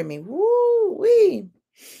destroy me. Woo wee.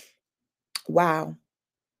 Wow.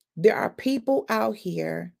 There are people out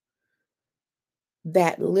here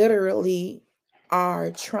that literally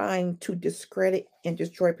are trying to discredit and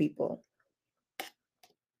destroy people.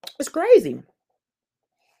 It's crazy.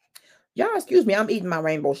 Y'all, excuse me, I'm eating my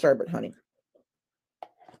rainbow sherbet, honey.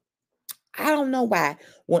 I don't know why.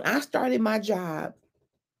 When I started my job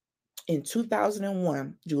in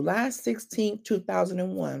 2001, July 16th,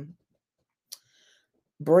 2001,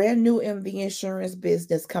 brand new in the insurance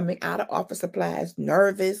business, coming out of office supplies,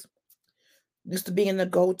 nervous, used to be in the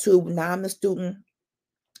go-to. Now I'm the student,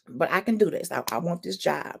 but I can do this. I want this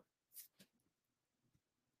job.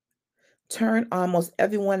 Turn almost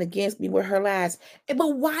everyone against me with her lies.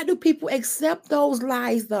 But why do people accept those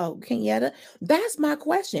lies, though, Kenyatta? That's my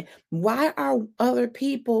question. Why are other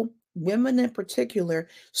people, women in particular,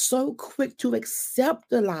 so quick to accept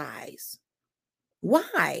the lies?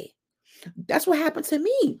 Why? That's what happened to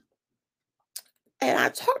me. And I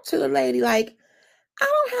talked to the lady like, I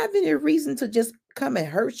don't have any reason to just come and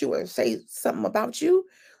hurt you or say something about you.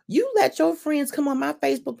 You let your friends come on my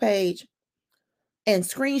Facebook page and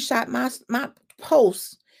screenshot my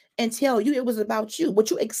posts and tell you it was about you,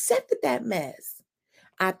 but you accepted that mess.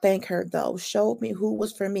 I thank her though, showed me who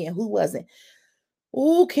was for me and who wasn't.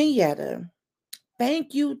 Oh, Kenyatta,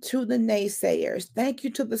 thank you to the naysayers. Thank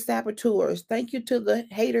you to the saboteurs. Thank you to the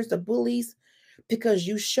haters, the bullies, because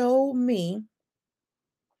you showed me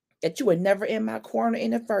that you were never in my corner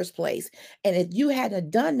in the first place. And if you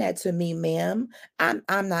hadn't done that to me, ma'am,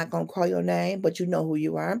 I'm not gonna call your name, but you know who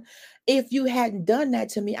you are. If you hadn't done that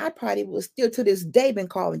to me, I probably would still to this day been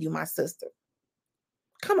calling you my sister.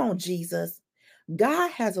 Come on, Jesus.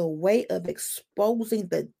 God has a way of exposing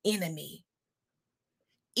the enemy,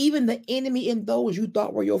 even the enemy in those you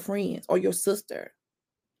thought were your friends or your sister.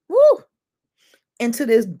 Woo! And to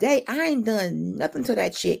this day, I ain't done nothing to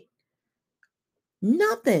that chick.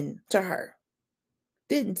 Nothing to her.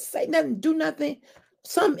 Didn't say nothing, do nothing.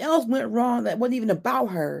 Something else went wrong that wasn't even about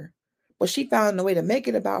her, but she found a way to make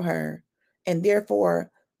it about her. And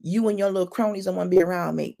therefore, you and your little cronies don't want to be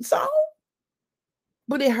around me. So,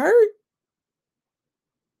 but it hurt.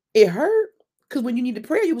 It hurt because when you needed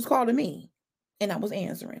prayer, you was calling me and I was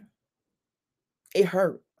answering. It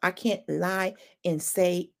hurt. I can't lie and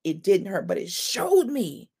say it didn't hurt, but it showed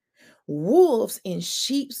me wolves in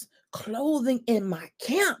sheep's clothing in my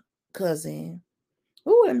camp, cousin.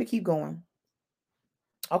 Ooh, let me keep going.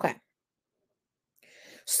 Okay.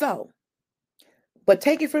 So, but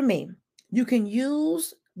take it from me. You can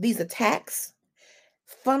use these attacks,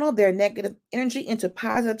 funnel their negative energy into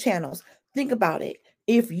positive channels. Think about it.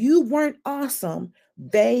 If you weren't awesome,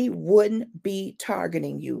 they wouldn't be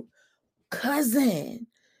targeting you. Cousin,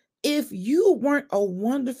 if you weren't a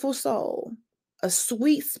wonderful soul, a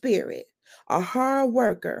sweet spirit, a hard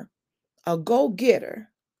worker, a go-getter,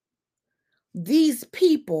 these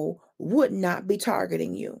people would not be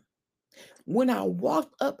targeting you. When I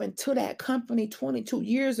walked up into that company 22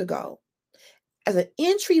 years ago, as an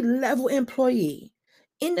entry-level employee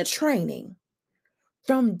in the training,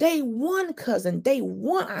 from day one, cousin, day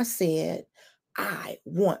one, I said, I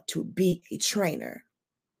want to be a trainer.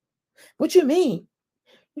 What you mean?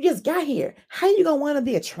 You just got here. How you gonna want to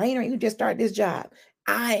be a trainer? You just start this job.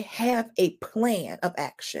 I have a plan of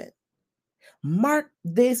action. Mark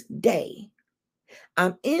this day.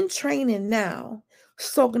 I'm in training now,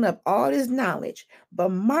 soaking up all this knowledge. But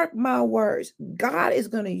mark my words, God is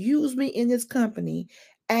going to use me in this company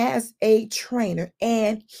as a trainer.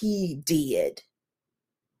 And he did.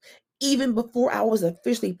 Even before I was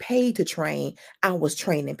officially paid to train, I was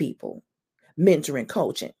training people, mentoring,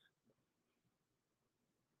 coaching.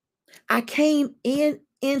 I came in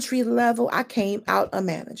entry level, I came out a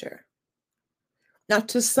manager. Now,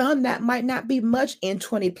 to some, that might not be much in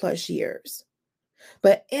 20 plus years.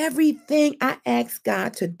 But everything I asked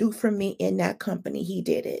God to do for me in that company, he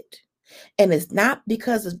did it. And it's not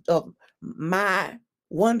because of my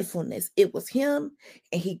wonderfulness. It was him,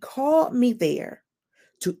 and he called me there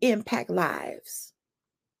to impact lives.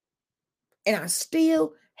 And I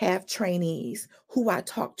still have trainees who I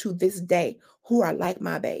talk to this day who are like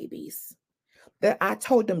my babies. That I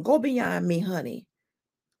told them, go beyond me, honey.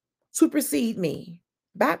 Supersede me.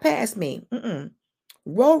 Bypass me.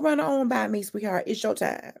 Roll runner on by me, sweetheart. It's your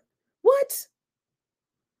time. What?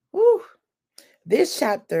 Woo. This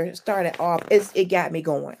chapter started off, it got me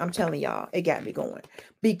going. I'm telling y'all, it got me going.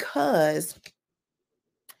 Because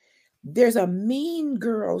there's a mean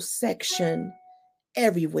girl section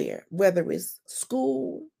everywhere, whether it's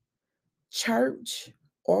school, church,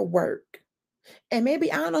 or work. And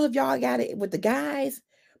maybe, I don't know if y'all got it with the guys,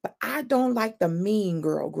 But I don't like the mean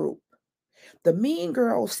girl group. The mean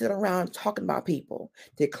girls sit around talking about people,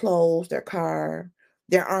 their clothes, their car,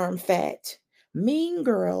 their arm fat. Mean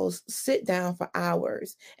girls sit down for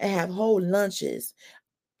hours and have whole lunches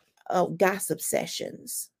of gossip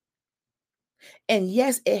sessions. And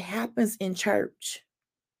yes, it happens in church.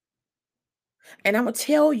 And I'm going to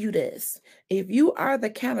tell you this. If you are the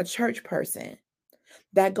kind of church person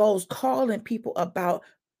that goes calling people about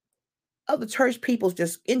other church people's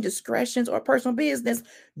just indiscretions or personal business,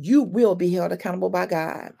 you will be held accountable by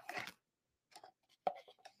God.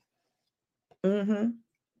 Mm-hmm.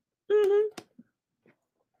 Mm-hmm.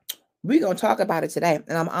 We're going to talk about it today.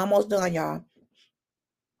 And I'm almost done, y'all.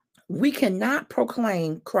 We cannot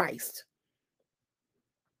proclaim Christ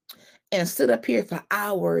and sit up here for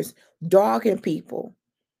hours dogging people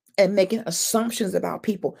and making assumptions about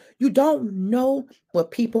people. You don't know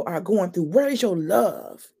what people are going through. Where is your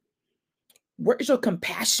love? Where is your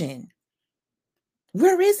compassion?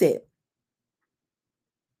 Where is it?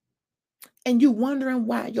 And you wondering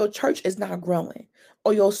why your church is not growing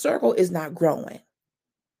or your circle is not growing.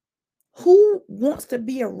 Who wants to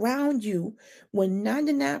be around you when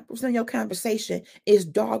 99% of your conversation is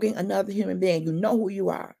dogging another human being? You know who you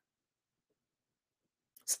are.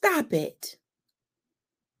 Stop it.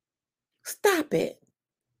 Stop it.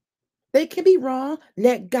 They can be wrong.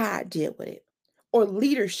 Let God deal with it. Or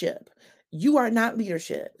leadership. You are not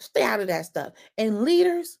leadership. Stay out of that stuff. And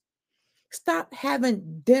leaders, stop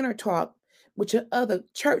having dinner talk with your other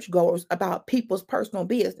churchgoers about people's personal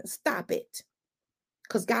business. Stop it.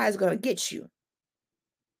 Because God's going to get you.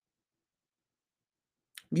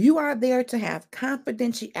 You are there to have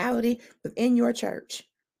confidentiality within your church.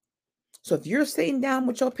 So if you're sitting down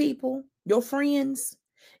with your people, your friends,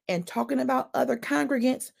 and talking about other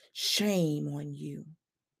congregants, shame on you.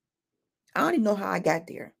 I don't even know how I got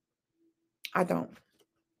there. I don't.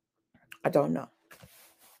 I don't know.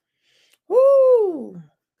 Woo!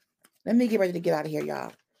 Let me get ready to get out of here,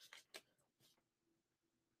 y'all.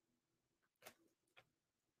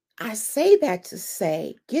 I say that to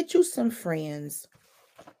say, get you some friends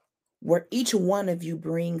where each one of you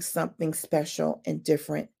brings something special and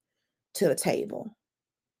different to the table.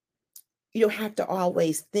 You don't have to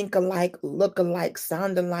always think alike, look alike,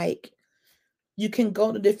 sound alike. You can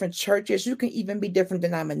go to different churches. You can even be different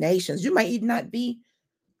denominations. You might even not be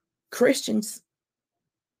Christians.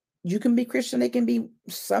 You can be Christian. They can be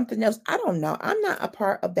something else. I don't know. I'm not a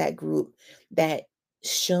part of that group that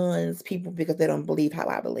shuns people because they don't believe how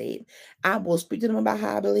I believe. I will speak to them about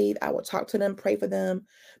how I believe. I will talk to them, pray for them.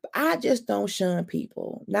 But I just don't shun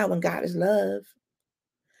people. Not when God is love.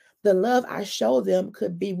 The love I show them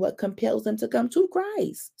could be what compels them to come to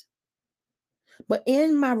Christ. But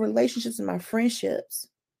in my relationships and my friendships,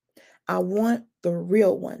 I want the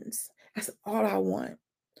real ones. That's all I want.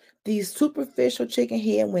 These superficial chicken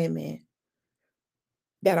head women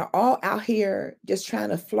that are all out here just trying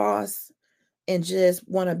to floss and just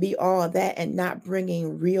want to be all that and not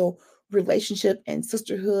bringing real relationship and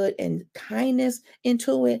sisterhood and kindness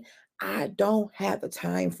into it. I don't have the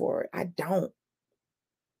time for it. I don't.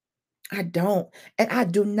 I don't. And I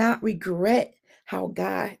do not regret how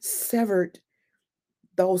God severed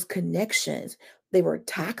those connections. They were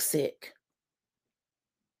toxic.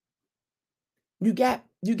 You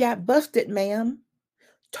got busted, ma'am,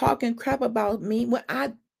 talking crap about me when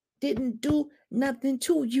I didn't do nothing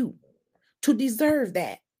to you to deserve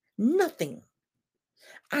that. Nothing.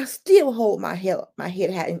 I still hold my head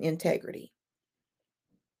high in integrity.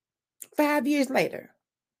 5 years later.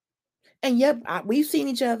 And yep, we've seen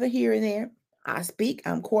each other here and there. I speak,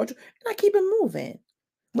 I'm cordial, and I keep it moving.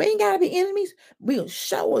 We ain't gotta be enemies. We'll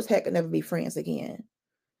show as heck and never be friends again.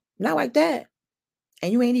 Not like that.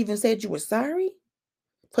 And you ain't even said you were sorry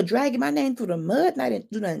for dragging my name through the mud and I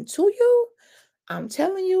didn't do nothing to you. I'm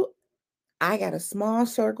telling you, I got a small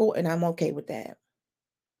circle and I'm okay with that.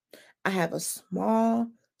 I have a small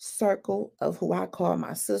circle of who I call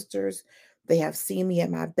my sisters. They have seen me at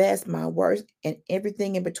my best, my worst, and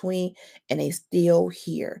everything in between, and they still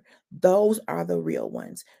here. Those are the real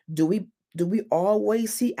ones. Do we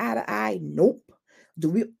always see eye to eye? Nope. Do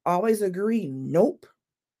we always agree? Nope.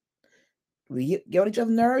 We get on each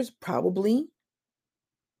other's nerves? Probably.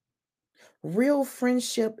 Real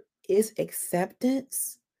friendship is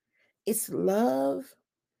acceptance, it's love,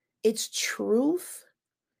 it's truth,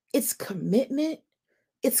 it's commitment,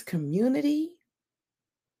 it's community,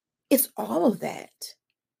 it's all of that.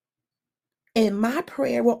 And my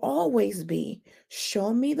prayer will always be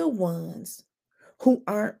show me the ones who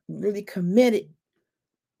aren't really committed,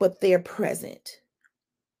 but they're present.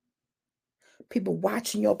 People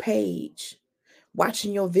watching your page,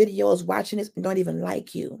 watching your videos, watching this, and don't even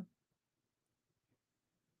like you.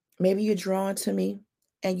 Maybe you're drawn to me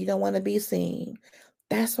and you don't want to be seen.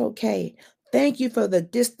 That's okay. Thank you for the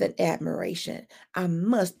distant admiration. I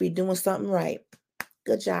must be doing something right.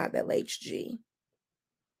 Good job, LHG.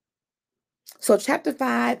 So, chapter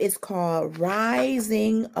 5 is called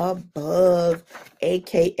Rising Above,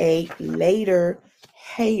 aka Later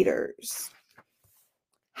Haters.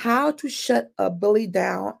 How to Shut a Bully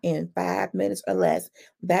Down in 5 minutes or less.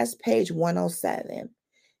 That's page 107.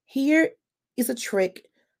 Here is a trick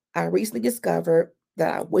I recently discovered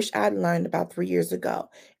that I wish I'd learned about 3 years ago.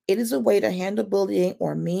 It is a way to handle bullying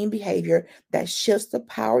or mean behavior that shifts the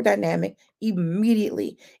power dynamic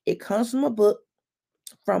immediately. It comes from a book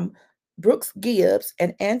from Brooks Gibbs,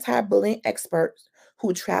 an anti-bullying expert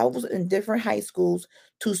who travels in different high schools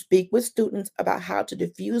to speak with students about how to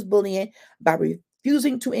diffuse bullying by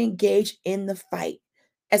refusing to engage in the fight.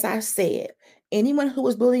 As I said, anyone who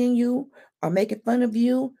is bullying you or making fun of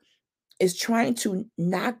you is trying to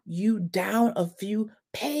knock you down a few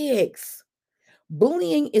pegs.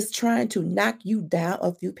 Bullying is trying to knock you down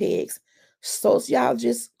a few pegs.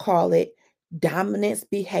 Sociologists call it dominance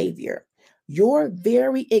behavior. Your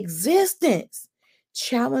very existence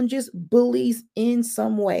challenges bullies in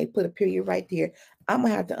some way. Put a period right there. I'm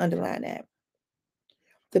going to have to underline that.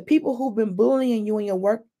 The people who've been bullying you in your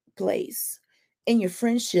workplace, in your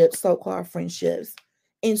friendships, so called friendships,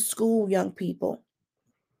 in school, young people,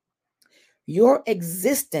 your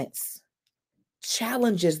existence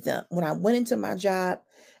challenges them. When I went into my job,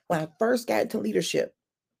 when I first got into leadership,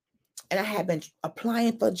 and I had been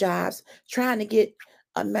applying for jobs, trying to get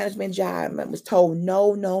a management job, and was told,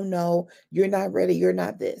 no, no, no, you're not ready, you're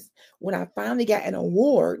not this. When I finally got an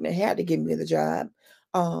award and they had to give me the job,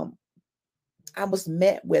 I was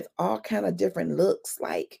met with all kind of different looks,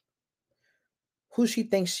 like who she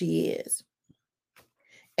thinks she is.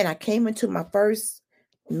 And I came into my first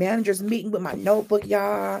manager's meeting with my notebook,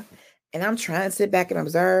 y'all, and I'm trying to sit back and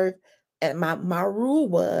observe. And my rule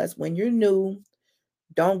was, when you're new,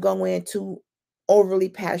 don't go in too overly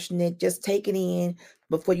passionate. Just take it in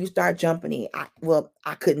before you start jumping in.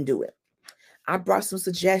 I couldn't do it. I brought some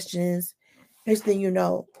suggestions. Next thing you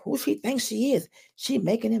know, who she thinks she is, she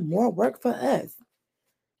making it more work for us.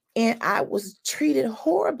 And I was treated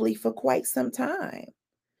horribly for quite some time,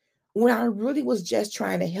 when I really was just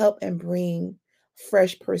trying to help and bring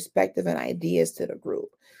fresh perspective and ideas to the group.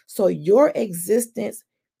 So your existence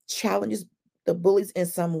challenges the bullies in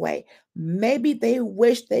some way. Maybe they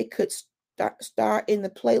wish they could start in the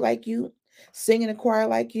play like you, sing in a choir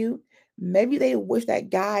like you. Maybe they wish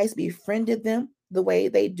that guys befriended them the way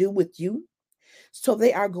they do with you. So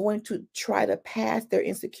they are going to try to pass their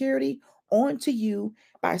insecurity on to you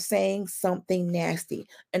by saying something nasty.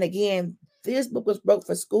 And again, this book was wrote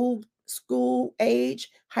for school age,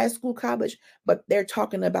 high school, college, but they're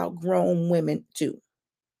talking about grown women too.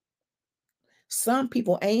 Some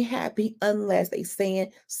people ain't happy unless they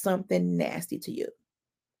saying something nasty to you.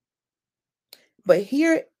 But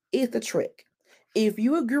here is the trick. If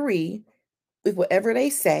you agree with whatever they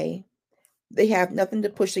say, they have nothing to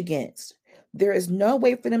push against. There is no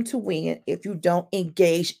way for them to win if you don't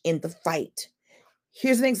engage in the fight.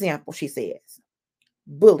 Here's an example, she says.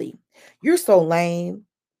 Bully, you're so lame.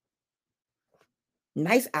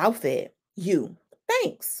 Nice outfit. You.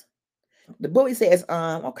 Thanks. The bully says,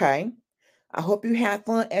 okay. I hope you have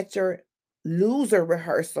fun at your loser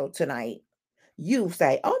rehearsal tonight. You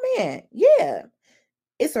say, oh man, yeah.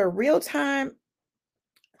 It's a real-time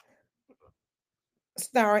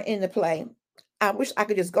star in the play. I wish I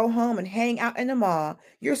could just go home and hang out in the mall.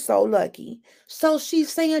 You're so lucky. So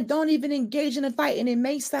she's saying don't even engage in a fight. And it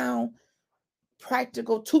may sound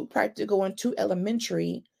too practical and too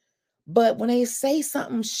elementary. But when they say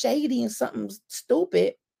something shady and something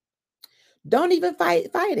stupid, don't even fight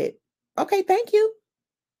it. Okay, thank you.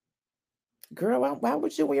 Girl, why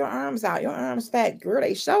would you wear your arms out? Your arms fat. Girl,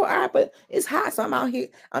 they show are, but it's hot, so I'm out here.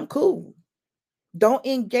 I'm cool. Don't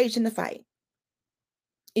engage in the fight.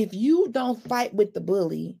 If you don't fight with the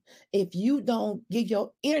bully, if you don't give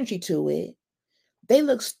your energy to it, they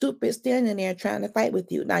look stupid standing there trying to fight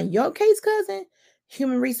with you. Now, in your case, cousin,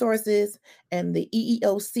 human resources and the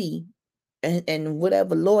EEOC and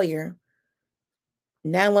whatever lawyer,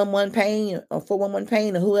 911 pain or 411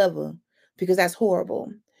 pain or whoever, because that's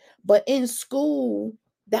horrible. But in school,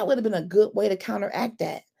 that would have been a good way to counteract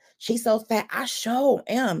that. She's so fat. I sure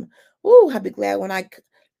am. Ooh, I'll be glad when I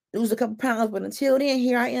lose a couple pounds. But until then,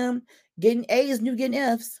 here I am getting A's and you getting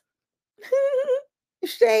F's.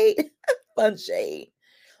 Shade. Fun shade.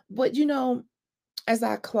 But as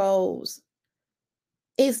I close,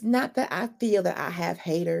 it's not that I feel that I have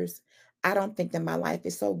haters. I don't think that my life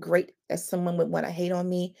is so great that someone would want to hate on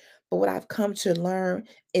me. But what I've come to learn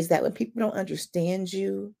is that when people don't understand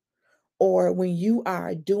you, or when you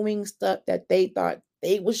are doing stuff that they thought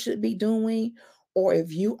should be doing, or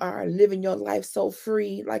if you are living your life so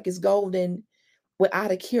free, like it's golden,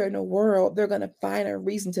 without a care in the world, they're going to find a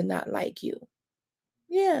reason to not like you.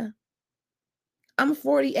 Yeah. I'm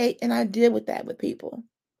 48 and I deal with that with people.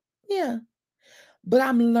 Yeah. But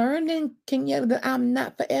I'm learning, Kenya, that I'm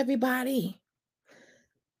not for everybody.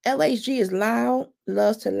 LHG is loud,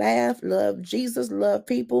 loves to laugh, love Jesus, love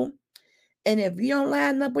people. And if you don't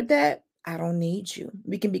line up with that, I don't need you.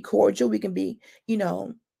 We can be cordial, we can be,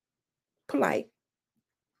 polite.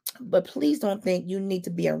 But please don't think you need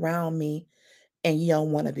to be around me and you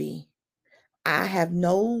don't want to be. I have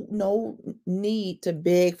no need to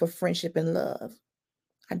beg for friendship and love.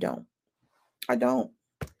 I don't. I don't.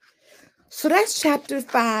 So that's chapter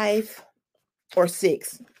 5 or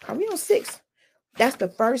 6. Are we on 6? That's the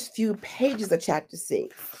first few pages of chapter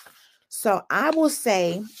 6. So I will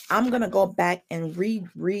say I'm going to go back and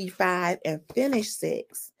read 5 and finish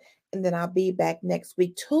 6. And then I'll be back next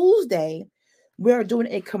week, Tuesday. We're doing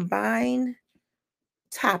a combined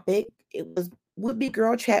topic. Would be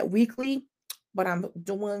GirlChat Weekly, but I'm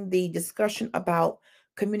doing the discussion about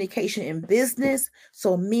communication in business.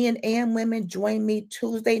 So men and women join me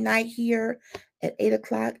Tuesday night here at 8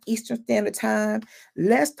 o'clock Eastern Standard Time.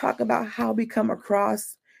 Let's talk about how we come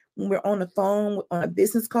across when we're on the phone on a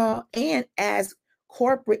business call, and as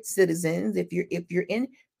corporate citizens, if you're in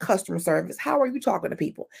customer service, how are you talking to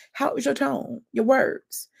people? How is your tone, your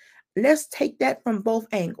words? Let's take that from both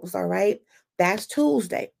angles. All right. That's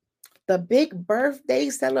Tuesday. The big birthday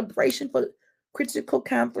celebration for Critical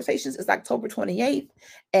Conversations is October 28th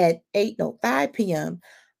at 5 p.m.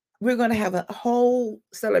 We're going to have a whole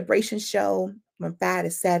celebration show from 5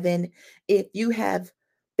 to 7. If you have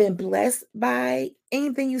been blessed by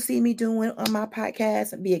anything you see me doing on my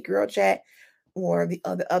podcast, be it Girl Chat or the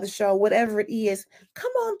other show, whatever it is,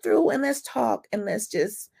 come on through and let's talk and let's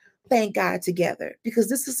just thank God together, because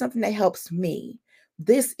this is something that helps me.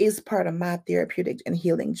 This is part of my therapeutic and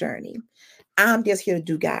healing journey. I'm just here to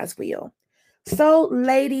do God's will. So,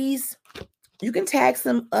 ladies, you can tag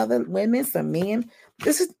some other women, some men.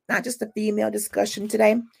 This is not just a female discussion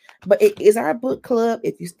today, but it is our book club.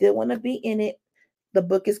 If you still want to be in it, the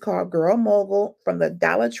book is called Girl Mogul from the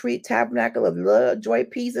Dollar Tree Tabernacle of Love, Joy,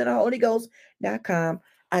 Peace, and the Holy Ghost.com.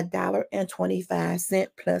 $1.25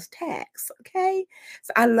 plus tax. Okay.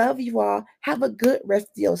 So I love you all. Have a good rest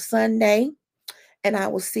of your Sunday. And I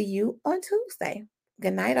will see you on Tuesday.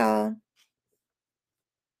 Good night, all.